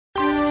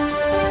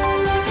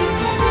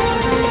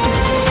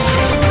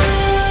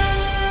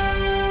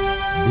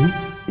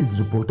is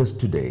Reporters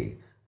Today,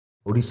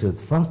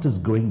 Odisha's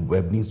fastest growing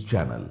web news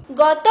channel.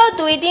 गत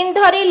 2 दिन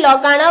धरी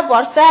लगाण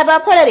वर्षा हेबा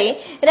फଳରେ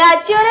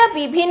राज्यर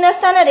विभिन्न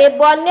स्थान रे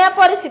बन्या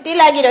परिस्थिति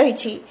लागि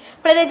रहिछि।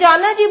 प्रति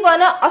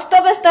जनजीवन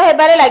अस्तव्यस्त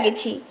हेबारे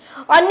लागिछि।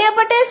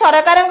 अन्यपटे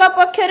सरकारक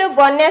पक्षरु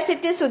बन्या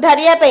स्थिति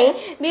सुधारिया पई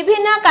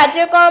विभिन्न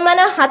कार्यक्रम मान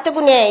हाथ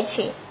को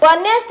नियाइछि।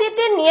 बन्या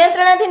स्थिति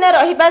नियंत्रणाधीन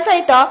रहिबा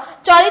सहित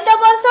चलित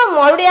वर्ष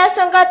मरुड़ी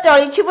आशंका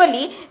टळिछि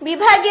बोली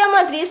विभागीय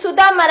मंत्री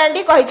सुदाम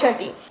मारांडी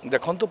कहिसंती।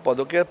 देखंतु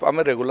पदक्षेप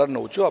आमे रेगुलर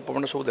नउछु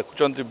आपण सब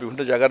देखुचंती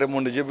विभिन्न जगह रे मु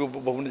निजे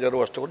विभिन्न जगह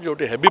वस्त कर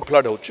जोटी हेवी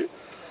फ्लड होछि।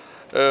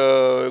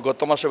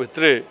 गत मास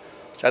भितरे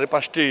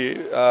 4-5टी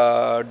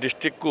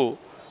डिस्ट्रिक्ट को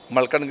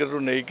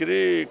मालकानगिरी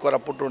नेइकरी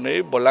कोरापुट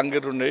नहीं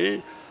बलांगीर नहीं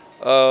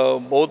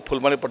बहुत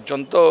फुलमाणी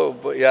पर्यंत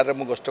यार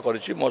मु गस्त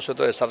करिछि। मो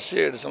सहित एसआरसी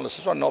एडिशनल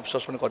एसएसओ अन्य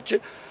अफिसर्स मन करिछि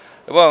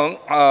एवं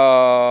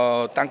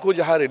तांकू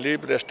जहाँ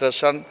रिलीफ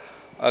रेस्टोरेशन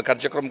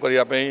कार्यक्रम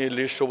करिया पई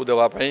लिस्ट सब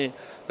देवा पई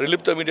रिलीफ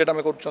तो इमीडिएट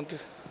आमे करछंती।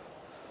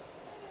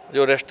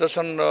 जो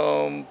रेस्टोरेशन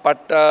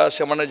पार्टा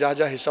से माने जहाँ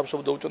जहाँ हिसाब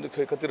सब दउछंती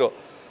क्षयक्षतिर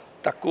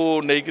ताकू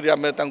नेइकरी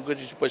आमे तांकू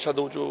किछि पैसा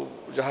दउछु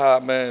जहाँ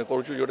आमे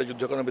करूछु जोटे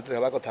युद्धकरण भितर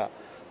हेबा कथा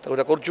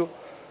ताकूटा करूछु।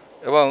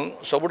 एवं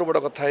सबुठ बड़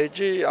कथा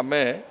है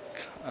आमे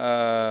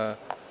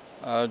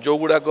जो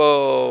गुड़ाक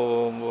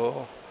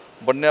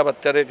बन्या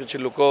बात्यारे किसी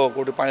लोक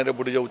कौटी पानी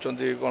बुड़ी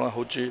जाऊँगी कौन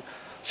हो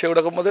से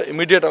गुड़ाक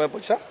इमिडिएट आम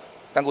पैसा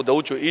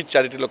दौचु ई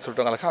 4 लाख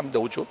टका लेखा आम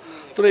दौचु।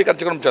 तो ये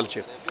कार्यक्रम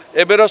चलছে।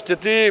 एबेर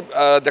स्थिति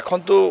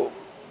देखंतु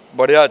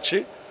बढ़िया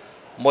अच्छी।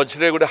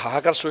 मझे गोटे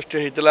हाहाकार सृष्टि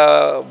होता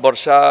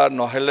वर्षा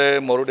नहेले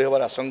मरुड़ी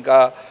हबार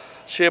आशंका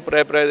सी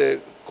प्राय प्राय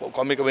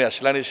कमी कमी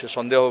आसला से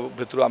सन्देह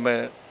भितर आम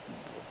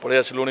पलि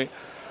आसलु।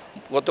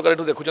 गतकाल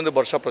देखुं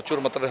वर्षा प्रचुर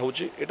मात्रा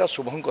होटा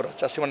शुभंकर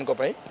चाषी मान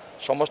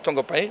समस्त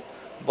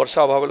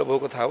वर्षा अभाव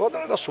बहुत कथा हे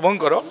तेना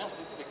शुभंकर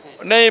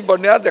नहीं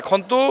बन्या देखु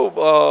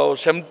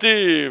सेमती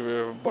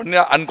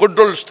बन्या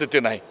अनकंट्रोल स्थिति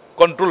ना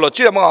कंट्रोल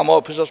अच्छी। आम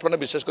ऑफिसर्स मैंने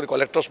विशेषकर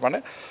कलेक्टर्स मैंने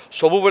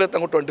सब बेले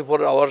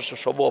 24 आवर्स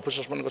सब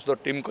ऑफिसर्स मान सहित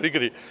टीम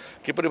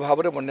किपरि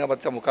भाव में बन्या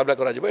बात्या मुकाबला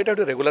करा जिवो एटा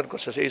रेगुलर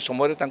प्रोसेस। यही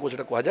समय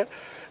कह जाए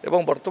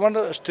एवं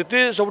वर्तमान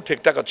स्थिति सब ठीक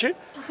ठाक अच्छी।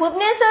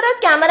 भुवनेश्वर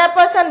कैमरा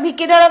पर्सन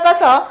भिकी दलक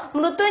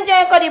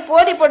मृत्युंजय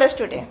रिपोर्ट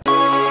स्टूडियो।